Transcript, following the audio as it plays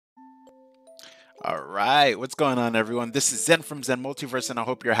All right, what's going on, everyone? This is Zen from Zen Multiverse, and I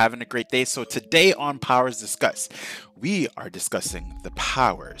hope you're having a great day. So, today on Powers Discussed, we are discussing the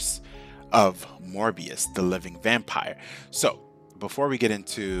powers of Morbius, the living vampire. So, before we get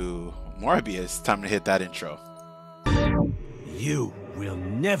into Morbius, time to hit that intro. You will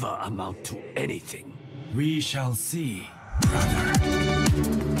never amount to anything. We shall see, brother.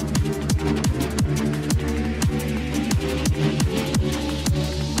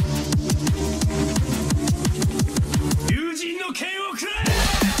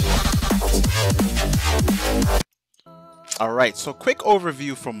 All right, so quick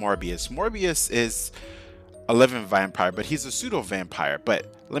overview for Morbius. Morbius is a living vampire, but he's a pseudo vampire.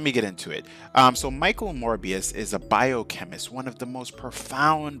 But let me get into it. So Michael Morbius is a biochemist, one of the most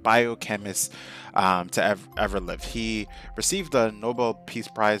profound biochemists to ever live. He received the Nobel Peace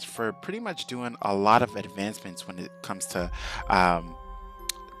Prize for pretty much doing a lot of advancements when it comes to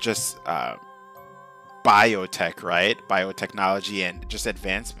just biotech, right? Biotechnology and just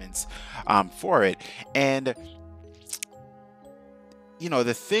advancements for it. And you know,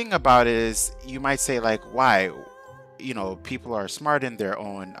 the thing about it is, you might say, like, why? You know, people are smart in their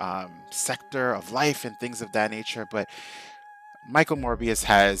own sector of life and things of that nature, but Michael Morbius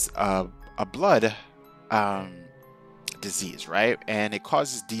has a blood disease, right? And it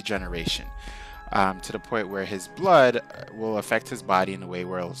causes degeneration to the point where his blood will affect his body in a way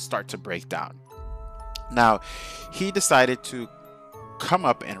where it'll start to break down. Now, he decided to come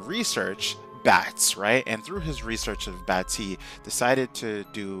up and research bats, right? And through his research of bats, he decided to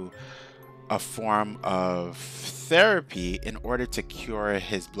do a form of therapy in order to cure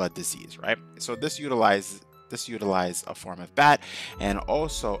his blood disease, right? So this utilized a form of bat and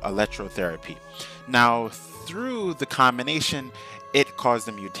also electrotherapy. Now, through the combination, it caused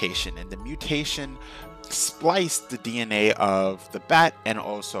a mutation, and the mutation spliced the DNA of the bat and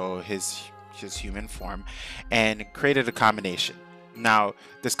also his human form and created a combination. Now,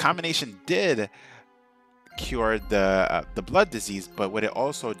 this combination did cure the blood disease, but what it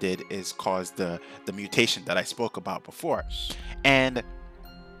also did is cause the mutation that I spoke about before, and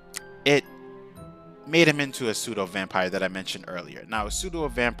it made him into a pseudo vampire that I mentioned earlier. Now, a pseudo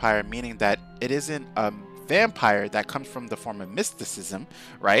vampire meaning that it isn't a vampire that comes from the form of mysticism,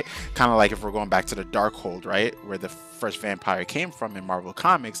 right? Kind of like if we're going back to the Darkhold, right, where the first vampire came from in Marvel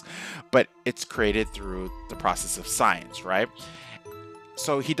Comics, but it's created through the process of science, right?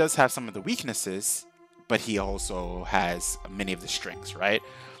 So he does have some of the weaknesses, but he also has many of the strengths, right?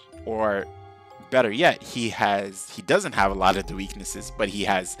 Or better yet, he doesn't have a lot of the weaknesses, but he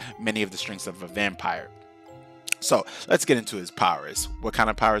has many of the strengths of a vampire. So let's get into his powers. What kind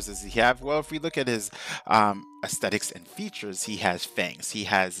of powers does he have? Well, if we look at his aesthetics and features, he has fangs. He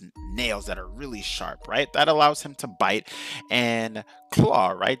has nails that are really sharp, right? That allows him to bite and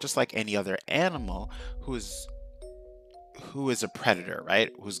claw, right? Just like any other animal who is a predator,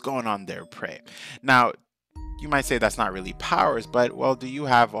 right? Who's going on their prey. Now, you might say that's not really powers, but well, do you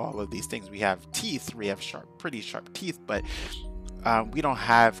have all of these things? We have teeth. We have pretty sharp teeth, but we don't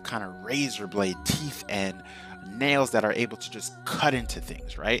have kind of razor blade teeth and nails that are able to just cut into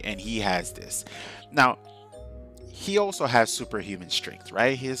things, right? And he has this. Now, he also has superhuman strength,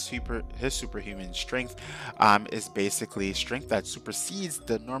 right? His superhuman strength is basically strength that supersedes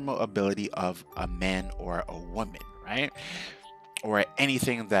the normal ability of a man or a woman, right? Or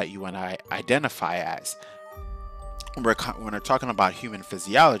anything that you and I identify as. When we're talking about human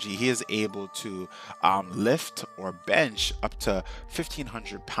physiology, he is able to lift or bench up to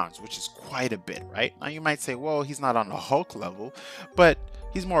 1,500 pounds, which is quite a bit, right? Now, you might say, well, he's not on a Hulk level, but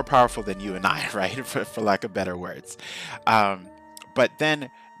he's more powerful than you and I, right? For lack of better words. But then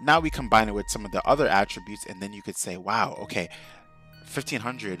now we combine it with some of the other attributes, and then you could say, wow, okay,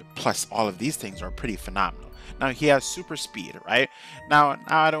 1,500 plus all of these things are pretty phenomenal. Now, he has super speed, right? Now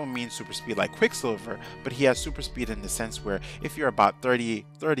I don't mean super speed like Quicksilver, but he has super speed in the sense where if you're about 30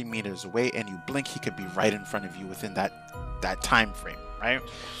 meters away and you blink, he could be right in front of you within that time frame, right?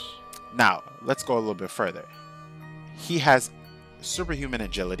 Now, let's go a little bit further. He has superhuman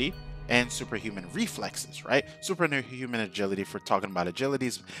agility and superhuman reflexes, right? Superhuman agility, if we're talking about agility,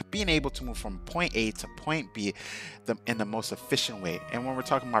 is being able to move from point A to point B in the most efficient way. And when we're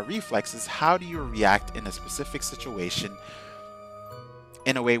talking about reflexes, how do you react in a specific situation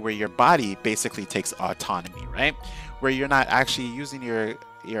in a way where your body basically takes autonomy, right? Where you're not actually using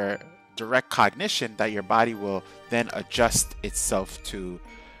your direct cognition, that your body will then adjust itself to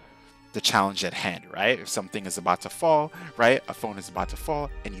the challenge at hand, right? If something is about to fall, right? A phone is about to fall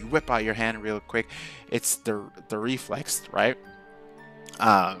and you whip out your hand real quick, it's the reflex, right?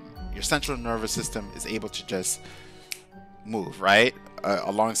 Your central nervous system is able to just move, right?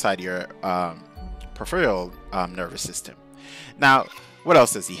 Alongside your peripheral nervous system. Now, what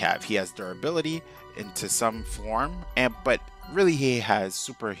else does he have? He has durability into some form, but really he has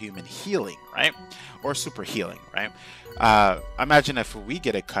superhuman healing, right? Or super healing, right? Imagine if we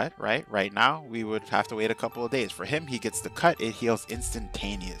get a cut, right now we would have to wait a couple of days. For him, he gets the cut, it heals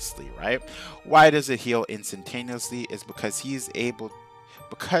instantaneously, right? Why does it heal instantaneously? Is because he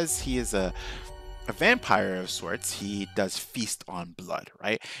is a vampire of sorts. He does feast on blood,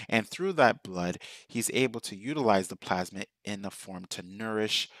 right? And through that blood, he's able to utilize the plasma in a form to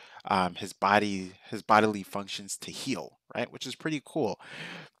nourish his bodily functions to heal, right? Which is pretty cool.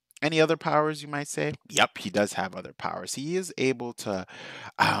 Any other powers, you might say? Yep, he does have other powers. He is able to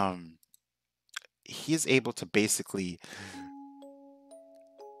basically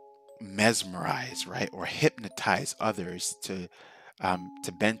mesmerize, right, or hypnotize others to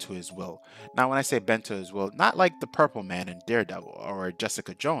bend to his will. Now, when I say bend to his will, not like the Purple Man in Daredevil or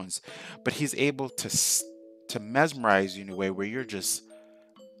Jessica Jones, but he's able to mesmerize you in a way where you're just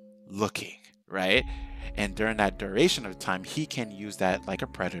looking, right? And during that duration of time, he can use that like a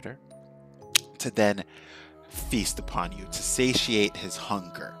predator to then feast upon you, to satiate his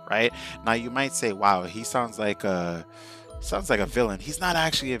hunger, right? Now, you might say, wow, he sounds like a villain. He's not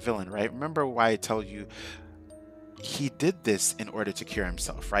actually a villain, right? Remember why I tell you he did this in order to cure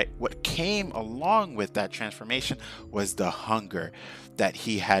himself, right? What came along with that transformation was the hunger that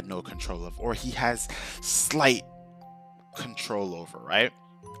he had no control of, or he has slight control over, right?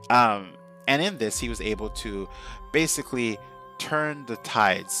 And in this, he was able to basically turn the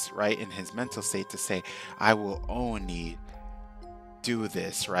tides, right, in his mental state to say, I will only do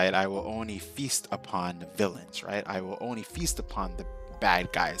this, right? I will only feast upon the villains, right? I will only feast upon the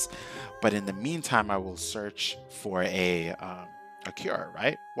bad guys. But in the meantime, I will search for a cure,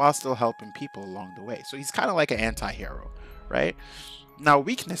 right? While still helping people along the way. So he's kind of like an anti-hero, right? Now,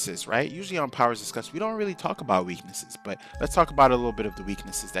 weaknesses, right? Usually on Powers Discussed, we don't really talk about weaknesses, but let's talk about a little bit of the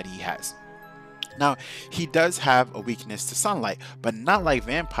weaknesses that he has. Now, he does have a weakness to sunlight, but not like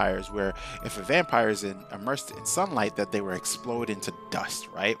vampires, where if a vampire is immersed in sunlight, that they will explode into dust,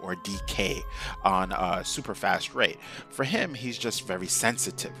 right? Or decay on a super fast rate. For him, he's just very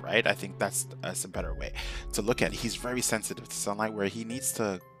sensitive, right? I think that's a better way to look at it. He's very sensitive to sunlight, where he needs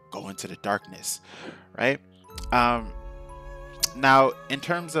to go into the darkness, right? Now, in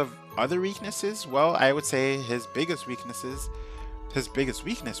terms of other weaknesses, well, I would say his biggest weakness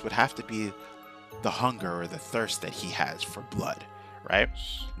would have to be the hunger or the thirst that he has for blood, right?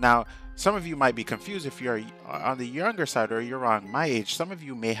 Now, some of you might be confused if you're on the younger side or you're on my age. Some of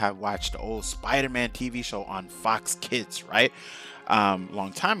you may have watched the old Spider-Man TV show on Fox Kids, right?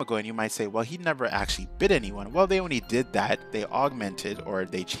 Long time ago, and you might say, well, he never actually bit anyone. Well, they only did that. They augmented, or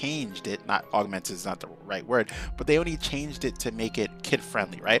they changed it. Not augmented is not the right word, but they only changed it to make it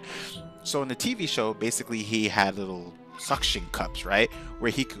kid-friendly, right? So in the TV show, basically he had little suction cups, right,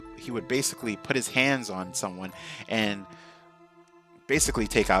 where he would basically put his hands on someone and basically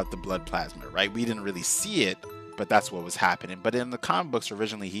take out the blood plasma, right? We didn't really see it, but that's what was happening. But in the comic books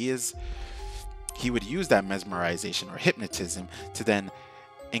originally, he would use that mesmerization or hypnotism to then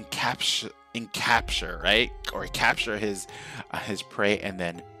encapture, right, or capture his prey, and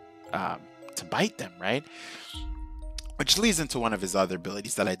then to bite them, right? Which leads into one of his other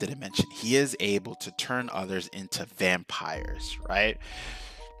abilities that I didn't mention. He is able to turn others into vampires, right?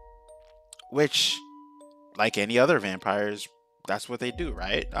 Which, like any other vampires, that's what they do,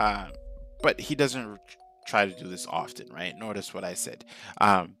 right? But he doesn't try to do this often, right? Notice what I said.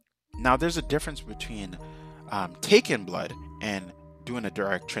 Now, there's a difference between taking blood and doing a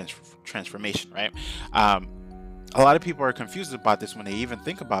direct transformation, right? A lot of people are confused about this when they even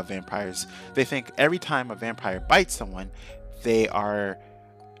think about vampires. They think every time a vampire bites someone, they are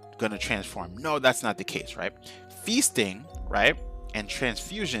going to transform. No, that's not the case, right? Feasting, right, and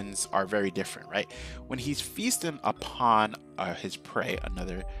transfusions are very different, right? When he's feasting upon his prey,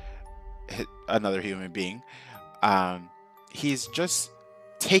 another human being, he's just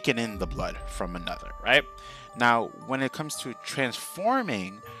taking in the blood from another, right? Now, when it comes to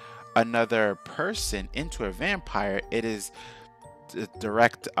transforming another person into a vampire, it is the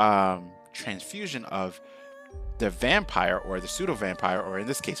direct transfusion of the vampire or the pseudo vampire, or in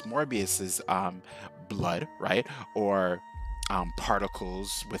this case Morbius's blood, right, or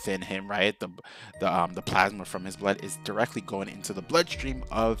particles within him, right? The plasma from his blood is directly going into the bloodstream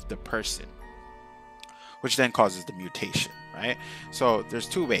of the person, which then causes the mutation, right? So there's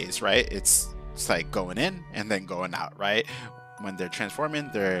two ways, right? It's like going in and then going out, right? When they're transforming,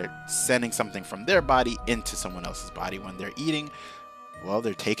 they're sending something from their body into someone else's body. When they're eating, well,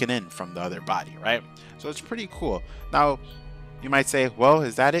 they're taken in from the other body, right? So it's pretty cool. Now, You might say, well,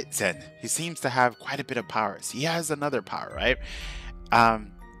 is that it, Zen? He seems to have quite a bit of powers. He has another power, right?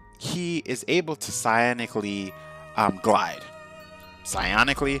 He is able to psionically glide.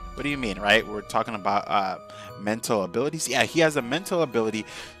 Psionically? What do you mean, right? We're talking about mental abilities. Yeah, he has a mental ability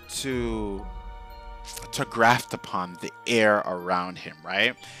to graft upon the air around him,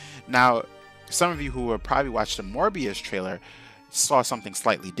 right? Now, some of you who have probably watched the Morbius trailer saw something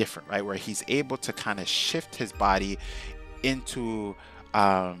slightly different, right? Where he's able to kind of shift his body into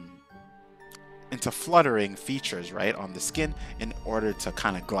fluttering features, right, on the skin in order to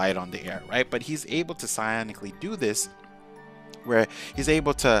kind of glide on the air, right? But he's able to psionically do this where he's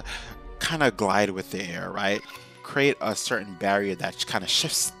able to kind of glide with the air, right? Create a certain barrier that kind of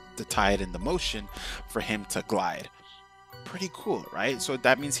shifts the tide and the motion for him to glide. Pretty cool, right? So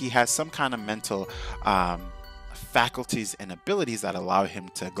that means he has some kind of mental faculties and abilities that allow him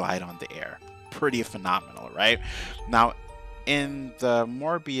to glide on the air. Pretty phenomenal, right? Now, in the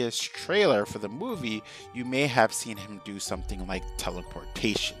Morbius trailer for the movie, you may have seen him do something like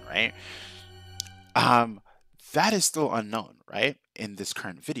teleportation, right? That is still unknown, right, in this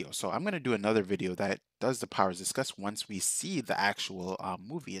current video. So I'm going to do another video that does the powers discussed once we see the actual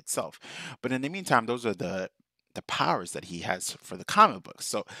movie itself. But in the meantime, those are the powers that he has for the comic books.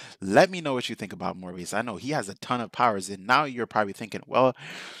 So let me know what you think about Morbius. I know he has a ton of powers, and now you're probably thinking, well,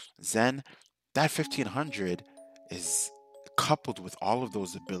 Zen, that 1500 is coupled with all of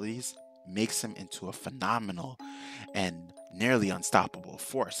those abilities makes him into a phenomenal and nearly unstoppable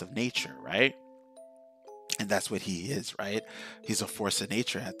force of nature, right? And that's what he is, right? He's a force of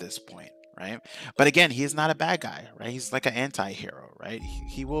nature at this point, right? But again, he is not a bad guy, right? He's like an anti-hero, right?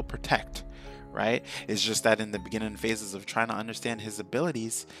 He will protect, right? It's just that in the beginning phases of trying to understand his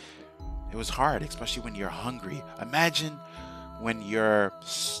abilities, it was hard, especially when you're hungry. Imagine when you're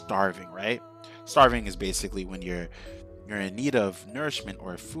starving, right? Starving is basically when you're in need of nourishment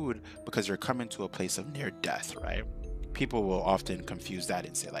or food because you're coming to a place of near death, right? People will often confuse that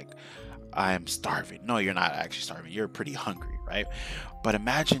and say, like, I am starving. No, you're not actually starving. You're pretty hungry, right? But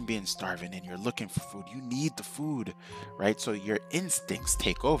imagine being starving and you're looking for food. You need the food, right? So your instincts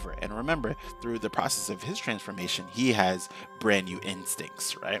take over. And remember, through the process of his transformation, he has brand new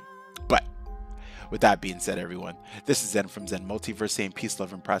instincts, right? But with that being said, everyone, this is Zen from Zen Multiverse, saying peace,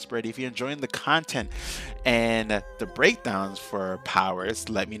 love, and prosperity. If you're enjoying the content and the breakdowns for powers,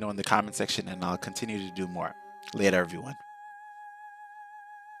 let me know in the comment section and I'll continue to do more. Later, everyone.